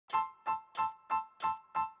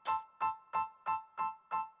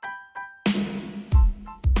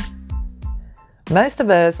Most of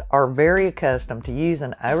us are very accustomed to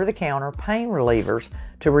using over-the-counter pain relievers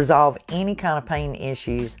to resolve any kind of pain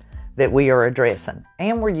issues that we are addressing,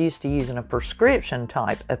 and we're used to using a prescription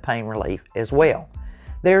type of pain relief as well.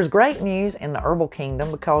 There's great news in the herbal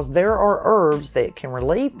kingdom because there are herbs that can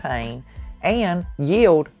relieve pain and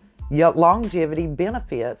yield longevity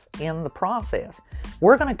benefits in the process.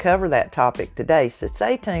 We're going to cover that topic today, so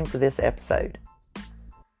stay tuned for this episode.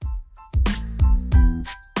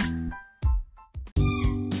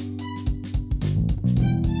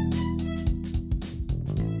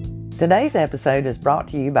 Today's episode is brought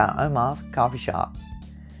to you by Oma's Coffee Shop.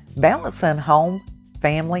 Balancing home,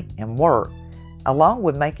 family, and work, along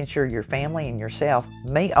with making sure your family and yourself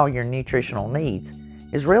meet all your nutritional needs,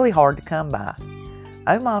 is really hard to come by.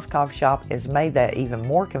 Oma's Coffee Shop has made that even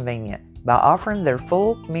more convenient by offering their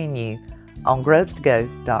full menu on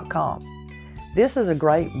grubstogo.com. This is a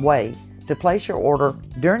great way to place your order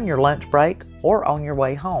during your lunch break or on your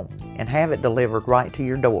way home and have it delivered right to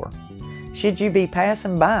your door. Should you be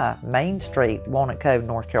passing by Main Street, Walnut Cove,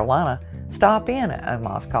 North Carolina, stop in at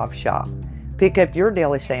Oma's Coffee Shop. Pick up your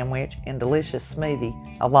deli sandwich and delicious smoothie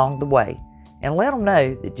along the way, and let them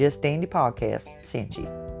know that Just Dandy Podcast sent you.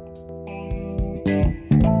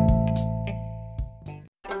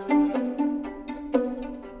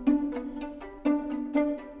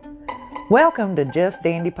 Welcome to Just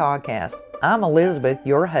Dandy Podcast. I'm Elizabeth,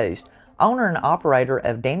 your host, owner and operator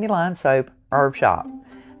of Dandelion Soap Herb Shop.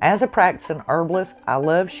 As a practicing herbalist, I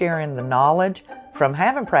love sharing the knowledge from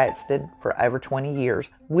having practiced it for over 20 years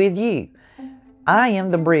with you. I am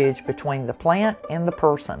the bridge between the plant and the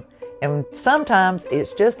person. And sometimes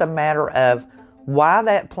it's just a matter of why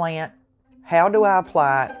that plant, how do I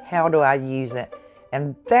apply it, how do I use it,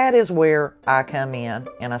 and that is where I come in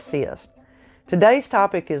and assist. Today's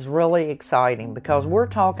topic is really exciting because we're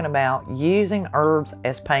talking about using herbs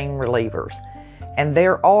as pain relievers. And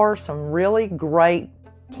there are some really great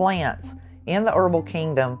plants in the herbal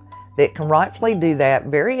kingdom that can rightfully do that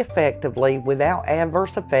very effectively without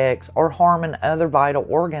adverse effects or harming other vital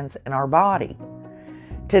organs in our body.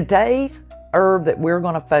 Today's herb that we're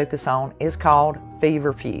going to focus on is called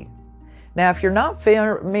Feverfew. Now, if you're not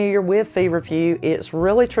familiar with Feverfew, it's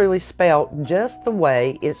really truly spelled just the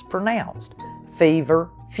way it's pronounced,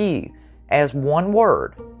 Feverfew, as one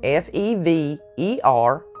word, Feverfew.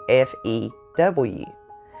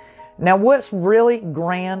 Now, what's really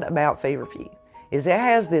grand about Feverfew is it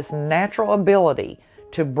has this natural ability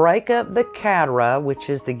to break up the catara, which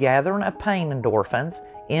is the gathering of pain endorphins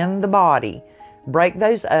in the body, break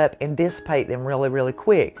those up and dissipate them really, really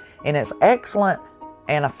quick. And it's excellent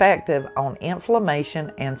and effective on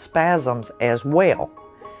inflammation and spasms as well.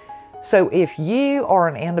 So if you are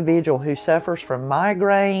an individual who suffers from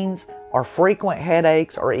migraines or frequent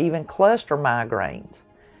headaches or even cluster migraines,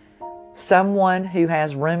 someone who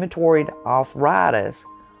has rheumatoid arthritis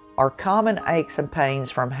or common aches and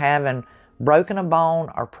pains from having broken a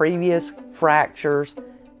bone or previous fractures,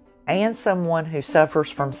 and someone who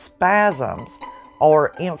suffers from spasms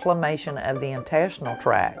or inflammation of the intestinal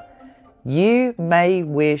tract, you may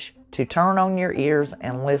wish to turn on your ears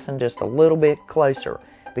and listen just a little bit closer,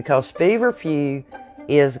 because Feverfew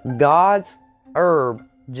is God's herb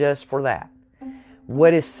just for that.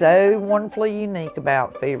 What is so wonderfully unique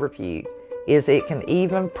about Feverfew is it can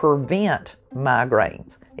even prevent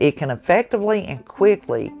migraines. It can effectively and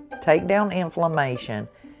quickly take down inflammation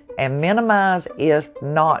and minimize, if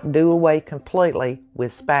not do away completely,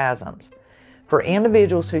 with spasms. For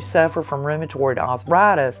individuals who suffer from rheumatoid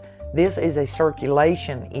arthritis, this is a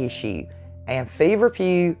circulation issue, and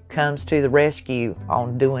Feverfew comes to the rescue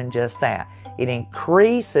on doing just that. It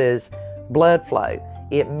increases blood flow.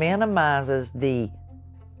 It minimizes the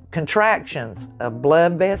contractions of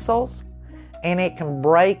blood vessels, and it can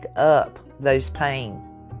break up those pain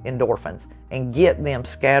endorphins and get them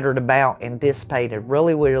scattered about and dissipated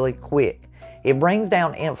really, really quick. It brings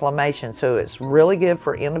down inflammation, so it's really good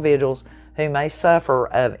for individuals who may suffer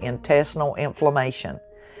of intestinal inflammation.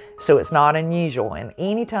 So it's not unusual, and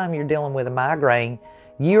anytime you're dealing with a migraine,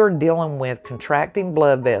 you're dealing with contracting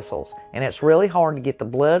blood vessels, and it's really hard to get the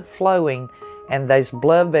blood flowing and those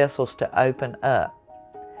blood vessels to open up.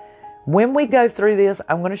 When we go through this,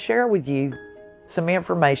 I'm going to share with you some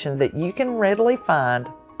information that you can readily find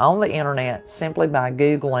on the internet simply by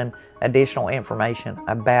Googling additional information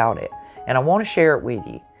about it. And I want to share it with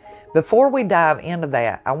you. Before we dive into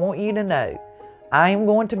that, I want you to know I am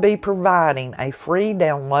going to be providing a free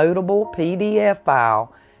downloadable PDF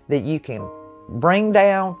file that you can bring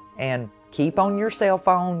down and keep on your cell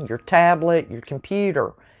phone, your tablet, your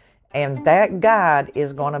computer. And that guide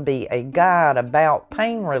is going to be a guide about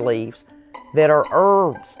pain reliefs that are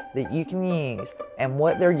herbs that you can use and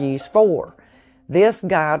what they're used for. This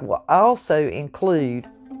guide will also include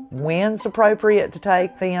when's appropriate to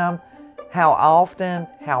take them, how often,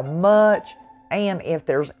 how much, and if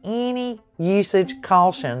there's any usage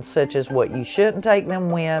cautions, such as what you shouldn't take them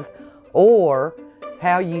with, or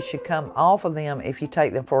how you should come off of them if you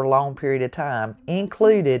take them for a long period of time,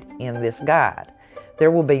 included in this guide.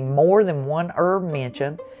 There will be more than one herb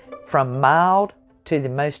mentioned, from mild to the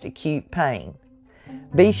most acute pain.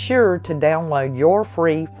 Be sure to download your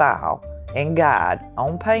free file and guide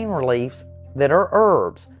on pain reliefs that are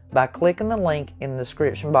herbs by clicking the link in the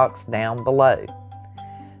description box down below.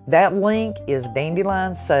 That link is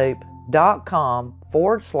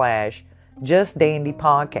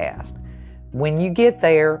dandelionsoup.com/justdandypodcast. When you get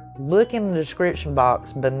there, look in the description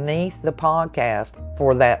box beneath the podcast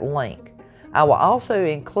for that link. I will also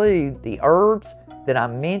include the herbs that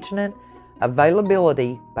I'm mentioning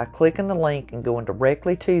availability by clicking the link and going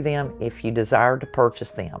directly to them if you desire to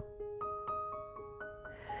purchase them.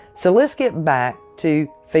 So let's get back to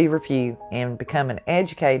Feverfew and becoming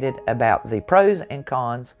educated about the pros and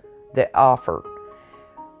cons that offered.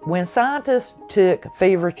 When scientists took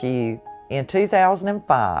Feverfew in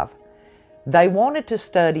 2005, they wanted to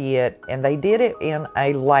study it, and they did it in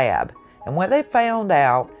a lab. And what they found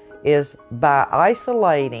out is by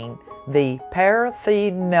isolating the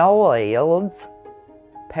paraphenoids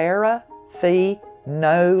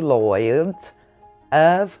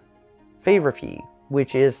of Feverfew,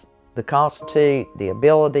 which is the constitute, the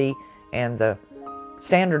ability, and the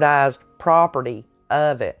standardized property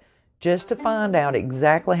of it, just to find out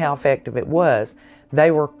exactly how effective it was.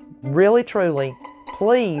 They were really, truly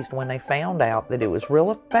pleased when they found out that it was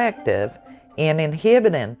real effective in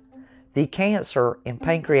inhibiting the cancer in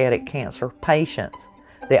pancreatic cancer patients.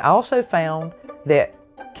 They also found that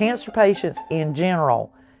cancer patients in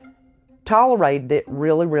general tolerated it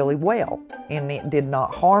really, really well, and it did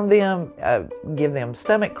not harm them, give them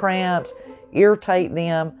stomach cramps, irritate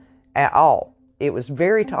them at all. It was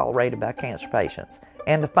very tolerated by cancer patients.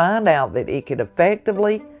 And to find out that it could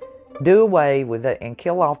effectively do away with it and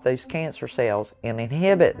kill off those cancer cells and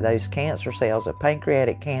inhibit those cancer cells of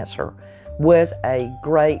pancreatic cancer was a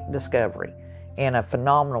great discovery and a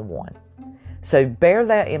phenomenal one. So bear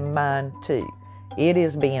that in mind too. It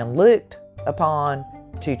is being looked upon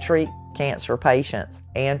to treat cancer patients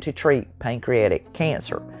and to treat pancreatic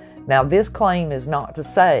cancer. Now, this claim is not to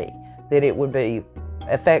say that it would be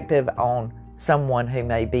effective on someone who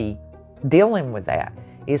may be dealing with that.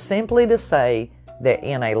 It's simply to say that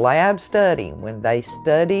in a lab study, when they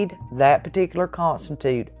studied that particular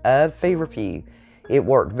constitute of Feverfew, it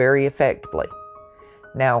worked very effectively.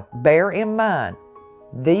 Now, bear in mind,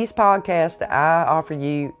 these podcasts that I offer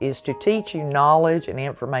you is to teach you knowledge and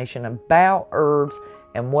information about herbs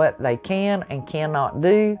and what they can and cannot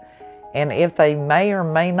do, and if they may or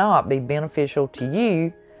may not be beneficial to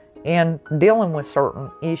you in dealing with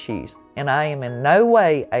certain issues. And I am in no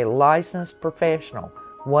way a licensed professional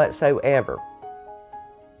whatsoever.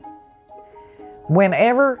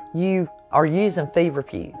 Whenever you are using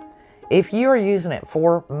Feverfew, if you are using it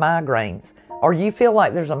for migraines, or you feel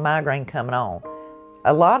like there's a migraine coming on,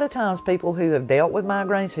 a lot of times people who have dealt with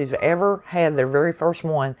migraines, who've ever had their very first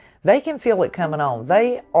one, they can feel it coming on.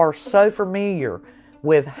 They are so familiar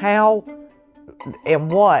with how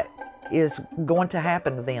and what is going to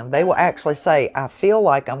happen to them. They will actually say, I feel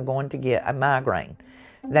like I'm going to get a migraine.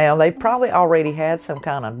 Now, they probably already had some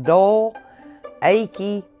kind of dull,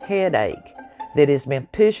 achy headache that has been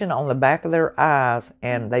pushing on the back of their eyes,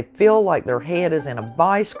 and they feel like their head is in a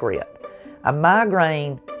vice grip. A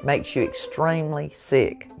migraine makes you extremely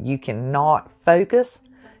sick. You cannot focus.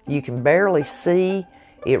 You can barely see.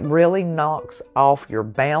 It really knocks off your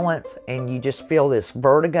balance, and you just feel this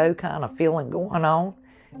vertigo kind of feeling going on.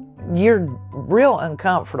 You're real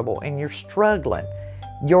uncomfortable, and you're struggling.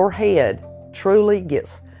 Your head truly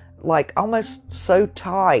gets like almost so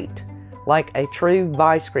tight, like a true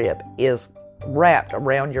vice grip is wrapped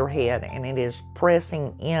around your head, and it is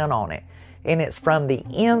pressing in on it. And it's from the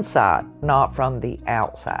inside, not from the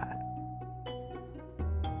outside.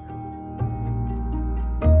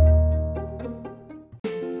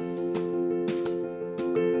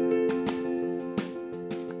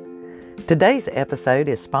 Today's episode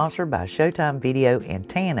is sponsored by Showtime Video and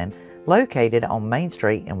Tanning, located on Main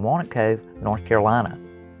Street in Walnut Cove, North Carolina.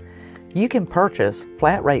 You can purchase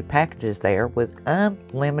flat rate packages there with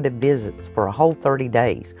unlimited visits for a whole 30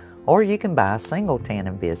 days, or you can buy a single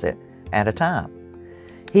tanning visit at a time.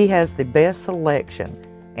 He has the best selection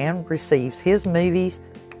and receives his movies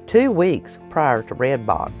 2 weeks prior to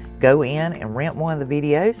Redbox. Go in and rent one of the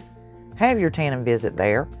videos, have your tanning visit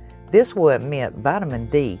there, This will emit vitamin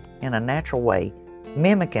D in a natural way,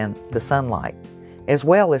 mimicking the sunlight, as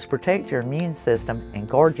well as protect your immune system and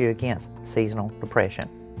guard you against seasonal depression.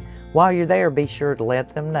 While you're there, be sure to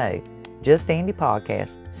let them know Just Andy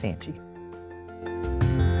Podcast sent you.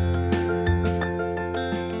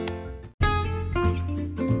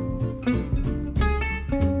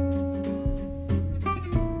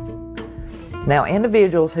 Now,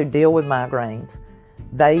 individuals who deal with migraines,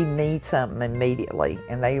 they need something immediately,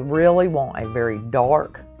 and they really want a very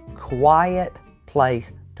dark, quiet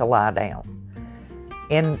place to lie down.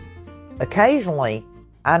 And occasionally,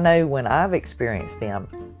 I know when I've experienced them,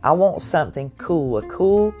 I want something cool, a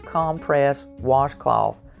cool compress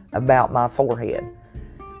washcloth about my forehead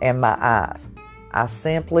and my eyes. I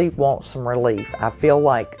simply want some relief. I feel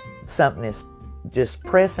like something is just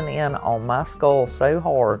pressing in on my skull so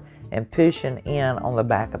hard and pushing in on the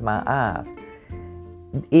back of my eyes.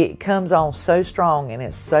 It comes on so strong and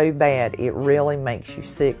it's so bad, it really makes you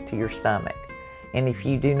sick to your stomach. And if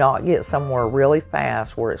you do not get somewhere really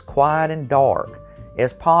fast where it's quiet and dark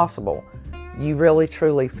as possible, you really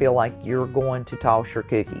truly feel like you're going to toss your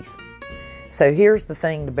cookies. So here's the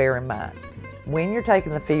thing to bear in mind. When you're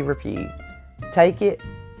taking the Feverfew, take it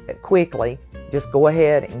quickly. Just go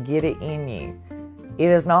ahead and get it in you. It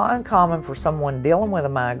is not uncommon for someone dealing with a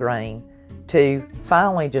migraine to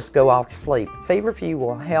finally just go off to sleep. Feverfew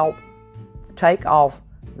will help take off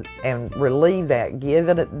and relieve that, give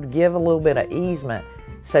a little bit of easement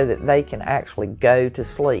so that they can actually go to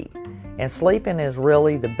sleep. And sleeping is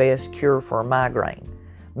really the best cure for a migraine.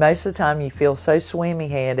 Most of the time you feel so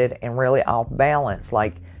swimmy-headed and really off balance,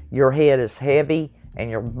 like your head is heavy and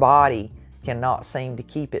your body cannot seem to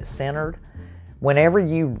keep it centered. Whenever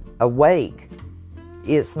you awake,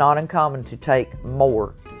 it's not uncommon to take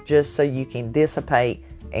more just so you can dissipate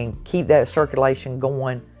and keep that circulation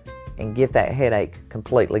going and get that headache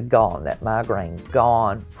completely gone, that migraine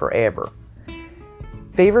gone forever.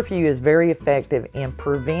 Feverfew is very effective in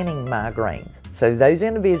preventing migraines. So those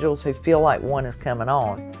individuals who feel like one is coming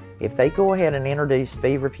on, if they go ahead and introduce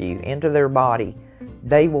Feverfew into their body,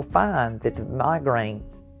 they will find that the migraine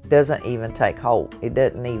doesn't even take hold. It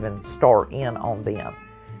doesn't even start in on them.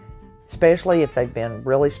 Especially if they've been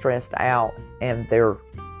really stressed out and they're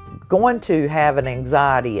going to have an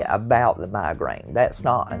anxiety about the migraine. That's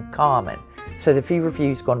not uncommon. So the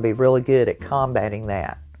Feverfew is going to be really good at combating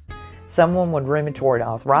that. Someone with rheumatoid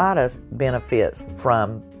arthritis benefits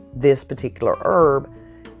from this particular herb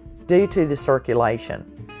due to the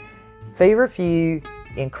circulation. Feverfew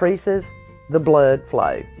increases the blood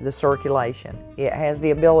flow, the circulation. It has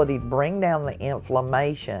the ability to bring down the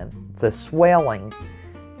inflammation, the swelling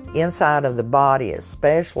inside of the body,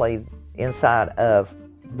 especially inside of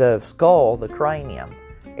the skull, the cranium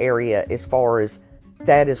area, as far as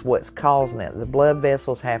that is what's causing it. The blood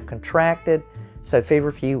vessels have contracted, so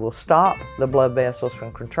Feverfew will stop the blood vessels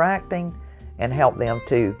from contracting and help them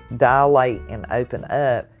to dilate and open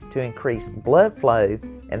up to increase blood flow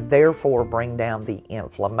and therefore bring down the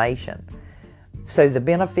inflammation. So the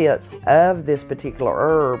benefits of this particular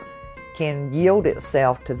herb can yield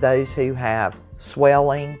itself to those who have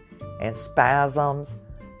swelling and spasms.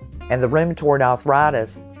 And the rheumatoid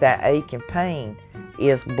arthritis, that ache and pain,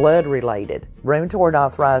 is blood related. Rheumatoid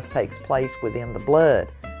arthritis takes place within the blood,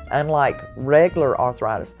 unlike regular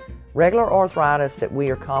arthritis. Regular arthritis that we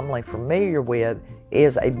are commonly familiar with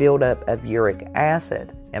is a buildup of uric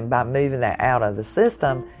acid. And by moving that out of the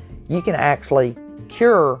system, you can actually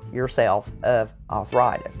cure yourself of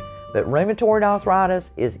arthritis. But rheumatoid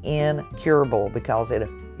arthritis is incurable because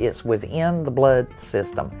it's within the blood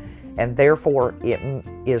system. And therefore, it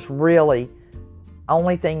is really,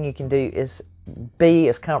 only thing you can do is be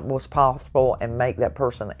as comfortable as possible and make that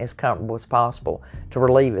person as comfortable as possible to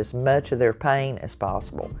relieve as much of their pain as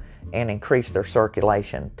possible and increase their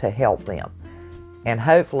circulation to help them. And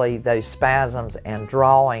hopefully those spasms and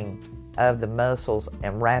drawing of the muscles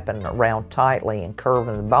and wrapping around tightly and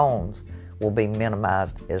curving the bones will be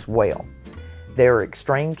minimized as well. There are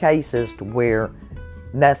extreme cases to where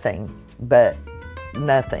nothing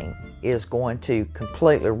is going to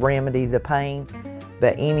completely remedy the pain,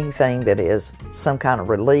 but anything that is some kind of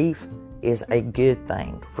relief is a good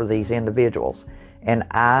thing for these individuals. And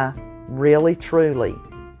I really, truly,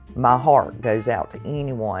 my heart goes out to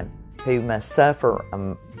anyone who must suffer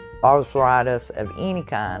arthritis of any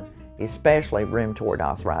kind, especially rheumatoid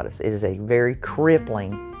arthritis. It is a very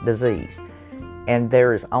crippling disease, and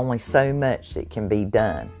there is only so much that can be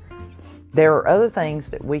done. There are other things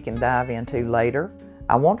that we can dive into later.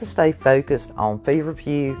 I want to stay focused on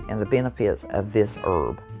Feverfew and the benefits of this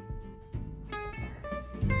herb.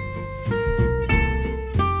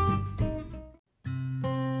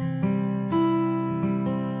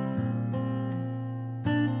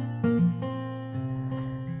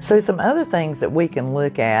 So some other things that we can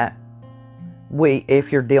look at,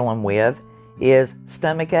 if you're dealing with, is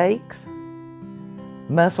stomach aches,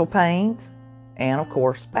 muscle pains, and of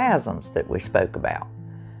course spasms that we spoke about.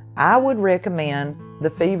 I would recommend the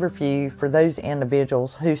Feverfew for those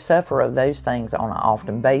individuals who suffer of those things on an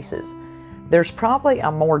often basis. There's probably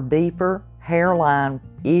a more deeper hairline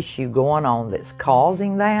issue going on that's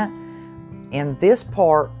causing that. In this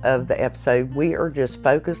part of the episode, we are just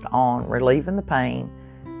focused on relieving the pain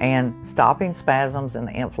and stopping spasms and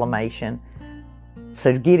inflammation,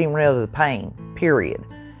 so getting rid of the pain, period.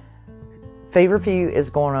 Feverfew is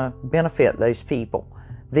going to benefit those people,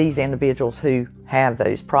 these individuals who have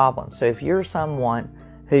those problems. So if you're someone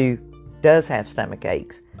who does have stomach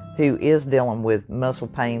aches, who is dealing with muscle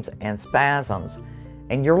pains and spasms,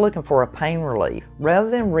 and you're looking for a pain relief, rather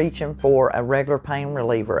than reaching for a regular pain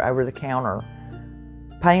reliever, over-the-counter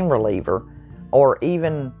pain reliever, or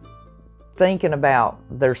even thinking about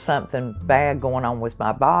there's something bad going on with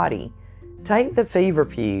my body, take the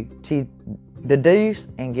Feverfew to deduce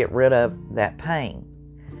and get rid of that pain.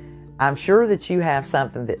 I'm sure that you have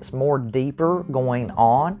something that's more deeper going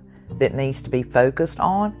on that needs to be focused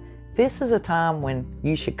on. This is a time when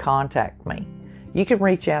you should contact me. You can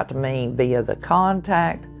reach out to me via the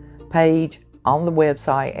contact page on the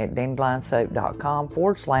website at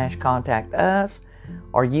dandelionsoap.com/contact us,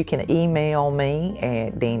 or you can email me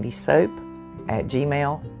at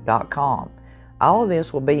dandysoap@gmail.com. All of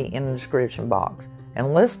this will be in the description box.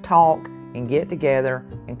 And let's talk and get together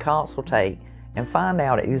and consultate and find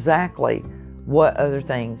out exactly what other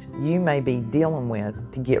things you may be dealing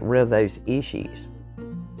with to get rid of those issues.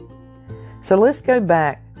 So let's go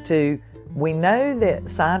back to, we know that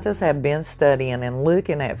scientists have been studying and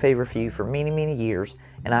looking at Feverfew for many, many years,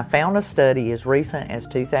 and I found a study as recent as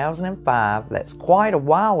 2005, that's quite a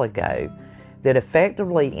while ago, that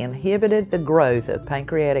effectively inhibited the growth of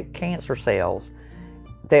pancreatic cancer cells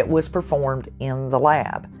that was performed in the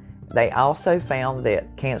lab. They also found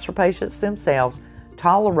that cancer patients themselves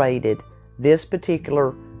tolerated this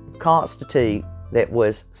particular constitute that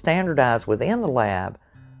was standardized within the lab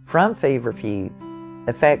from Feverfew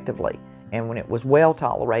effectively, and when it was well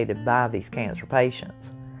tolerated by these cancer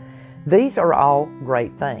patients. These are all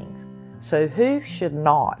great things. So who should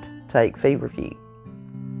not take Feverfew?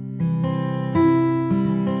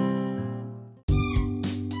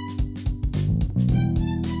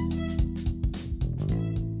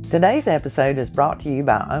 Today's episode is brought to you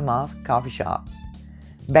by Oma's Coffee Shop.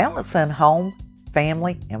 Balancing home,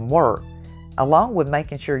 family, and work, along with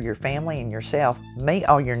making sure your family and yourself meet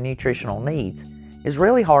all your nutritional needs, is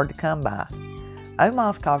really hard to come by.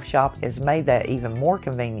 Oma's Coffee Shop has made that even more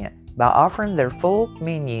convenient by offering their full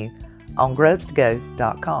menu on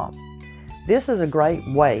grubstogo.com. This is a great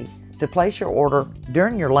way to place your order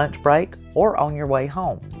during your lunch break or on your way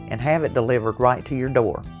home and have it delivered right to your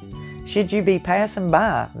door. Should you be passing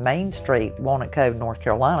by Main Street, Walnut Cove, North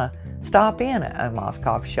Carolina, stop in at Oma's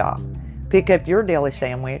Coffee Shop. Pick up your daily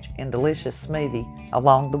sandwich and delicious smoothie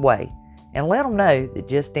along the way, and let them know that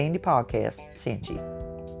Just Dandy Podcast sent you.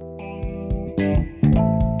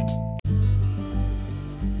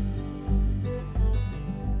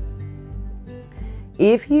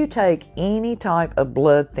 If you take any type of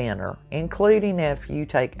blood thinner, including if you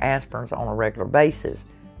take aspirins on a regular basis,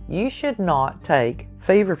 you should not take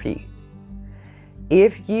Feverfew.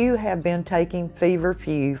 If you have been taking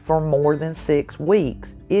Feverfew for more than 6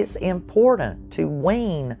 weeks, it's important to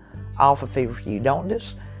wean off of Feverfew. Don't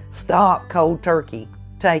just stop cold turkey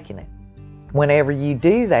taking it. Whenever you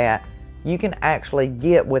do that, you can actually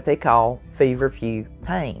get what they call Feverfew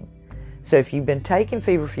pain. So if you've been taking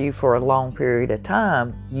Feverfew for a long period of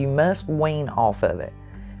time, you must wean off of it.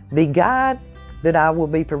 The guide that I will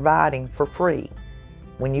be providing for free,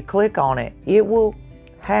 when you click on it, it will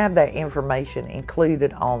have that information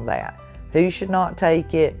included on that. Who should not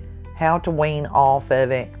take it, how to wean off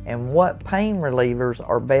of it, and what pain relievers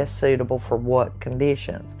are best suitable for what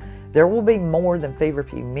conditions. There will be more than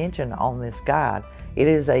Feverfew mentioned on this guide. It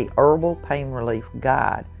is a herbal pain relief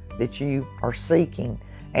guide that you are seeking,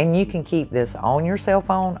 and you can keep this on your cell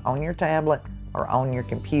phone, on your tablet, or on your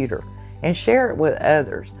computer and share it with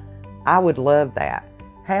others. I would love that.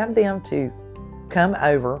 Have them to come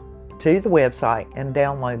over to the website and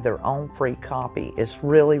download their own free copy. It's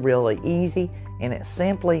really, really easy, and it's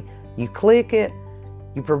simply, you click it,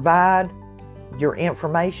 you provide your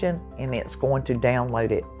information, and it's going to download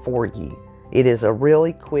it for you. It is a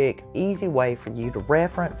really quick, easy way for you to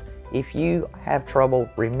reference if you have trouble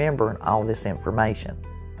remembering all this information.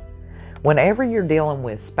 Whenever you're dealing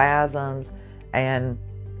with spasms and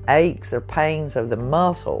aches or pains of the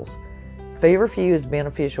muscles, Feverfew is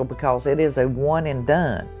beneficial because it is a one and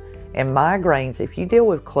done. And migraines, if you deal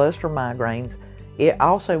with cluster migraines, it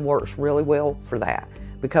also works really well for that,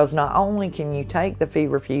 because not only can you take the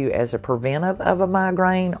Feverfew as a preventive of a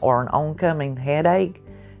migraine or an oncoming headache,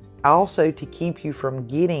 also to keep you from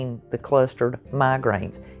getting the clustered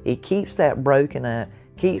migraines. It keeps that broken up,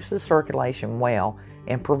 keeps the circulation well,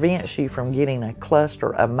 and prevents you from getting a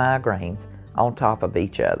cluster of migraines on top of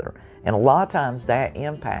each other. And a lot of times that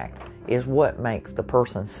impact is what makes the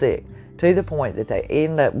person sick, to the point that they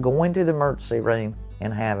end up going to the emergency room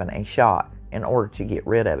and having a shot in order to get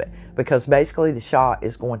rid of it. Because basically the shot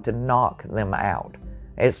is going to knock them out.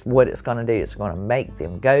 It's what it's going to do. It's going to make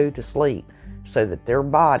them go to sleep so that their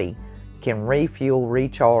body can refuel,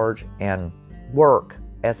 recharge, and work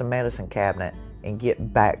as a medicine cabinet and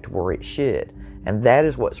get back to where it should. And that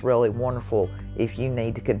is what's really wonderful if you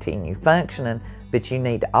need to continue functioning, but you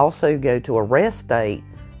need to also go to a rest state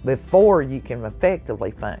before you can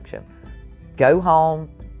effectively function. Go home,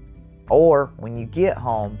 or when you get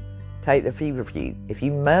home, take the Feverfew. If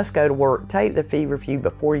you must go to work, take the Feverfew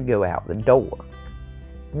before you go out the door.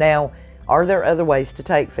 Now, are there other ways to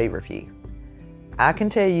take Feverfew? I can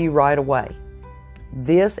tell you right away,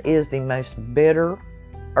 this is the most bitter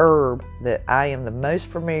herb that I am the most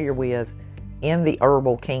familiar with in the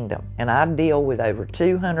herbal kingdom. And I deal with over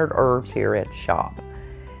 200 herbs here at the shop.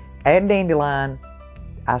 At Dandelion,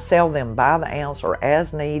 I sell them by the ounce or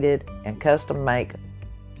as needed, and custom make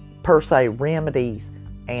per se remedies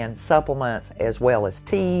and supplements, as well as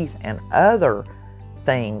teas and other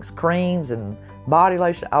things, creams and body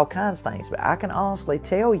lotion, all kinds of things. But I can honestly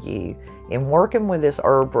tell you, in working with this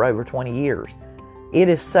herb for over 20 years, it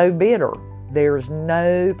is so bitter, there's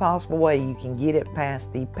no possible way you can get it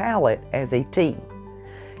past the palate as a tea.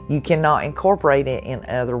 You cannot incorporate it in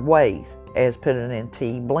other ways, as putting it in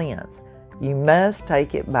tea blends. You must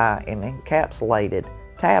take it by an encapsulated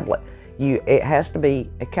tablet. It has to be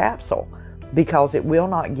a capsule, because it will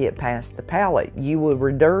not get past the palate. You will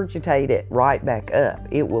regurgitate it right back up.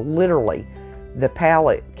 It will literally, the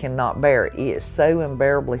palate cannot bear it. It is so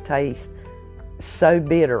unbearably taste, so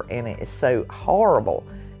bitter, and it is so horrible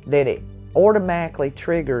that it automatically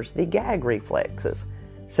triggers the gag reflexes.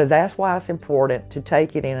 So that's why it's important to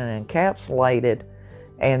take it in an encapsulated,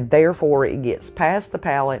 and therefore it gets past the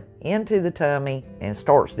palate, into the tummy, and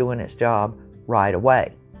starts doing its job right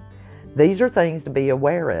away. These are things to be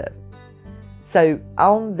aware of. So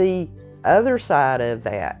on the other side of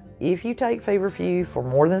that, if you take Feverfew for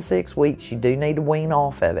more than 6 weeks, you do need to wean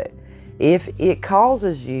off of it. If it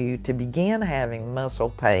causes you to begin having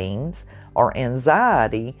muscle pains or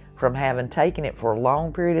anxiety from having taken it for a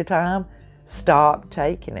long period of time, stop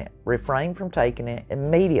taking it. Refrain from taking it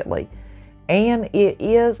immediately. And it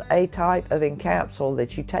is a type of encapsule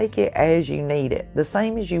that you take it as you need it, the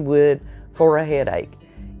same as you would for a headache.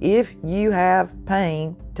 If you have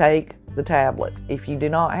pain, take the tablets. If you do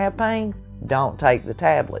not have pain, don't take the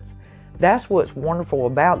tablets. That's what's wonderful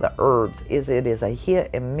about the herbs, is it is a hit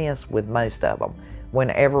and miss with most of them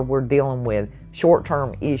whenever we're dealing with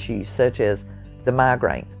short-term issues such as the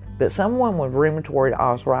migraines. But someone with rheumatoid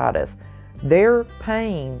arthritis, their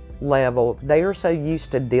pain level, they are so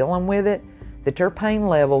used to dealing with it that their pain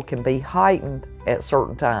level can be heightened at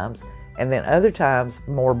certain times, and then other times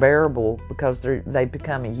more bearable because they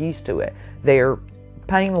become used to it. Their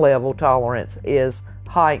pain level tolerance is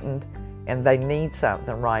heightened and they need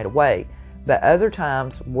something right away. But other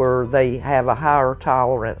times where they have a higher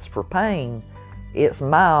tolerance for pain, it's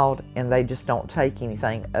mild and they just don't take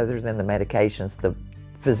anything other than the medications the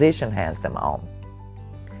physician has them on.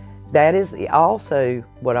 That is also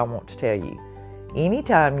what I want to tell you.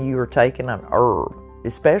 Anytime you are taking an herb,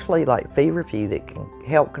 especially like Feverfew that can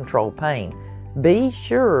help control pain, be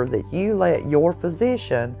sure that you let your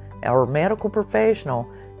physician or medical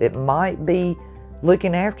professional that might be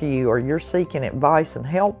looking after you or you're seeking advice and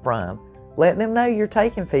help from, let them know you're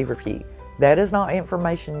taking Feverfew. That is not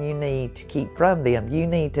information you need to keep from them. You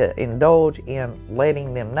need to indulge in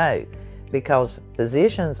letting them know, because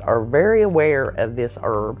physicians are very aware of this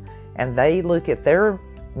herb and they look at their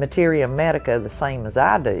materia medica the same as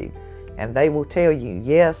I do, and they will tell you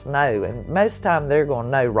yes, no, and most of the time they're going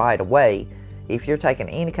to know right away if you're taking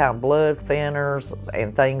any kind of blood thinners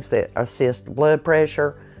and things that assist blood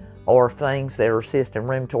pressure, or things that are assisting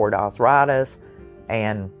rheumatoid arthritis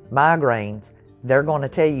and migraines. They're going to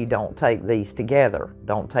tell you don't take these together.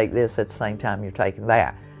 Don't take this at the same time you're taking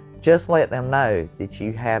that. Just let them know that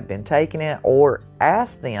you have been taking it, or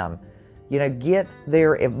ask them, get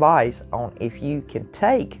their advice on if you can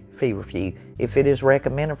take Feverfew, if it is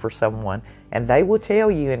recommended for someone, and they will tell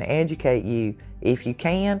you and educate you if you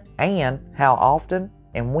can and how often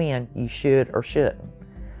and when you should or shouldn't.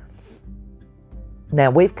 Now,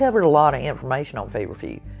 we've covered a lot of information on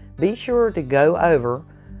Feverfew. Be sure to go over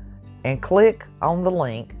and click on the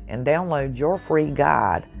link and download your free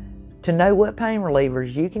guide to know what pain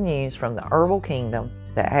relievers you can use from the herbal kingdom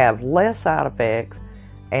that have less side effects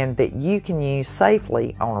and that you can use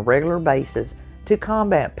safely on a regular basis to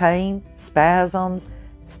combat pain, spasms,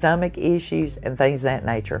 stomach issues, and things of that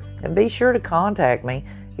nature. And be sure to contact me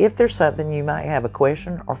if there's something you might have a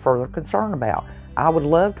question or further concern about. I would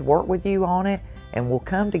love to work with you on it, and we'll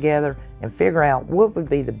come together and figure out what would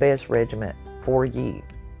be the best regimen for you.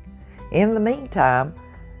 In the meantime,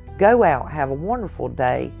 go out, have a wonderful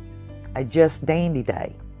day, a just dandy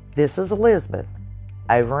day. This is Elizabeth,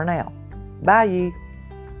 over and out. Bye, you.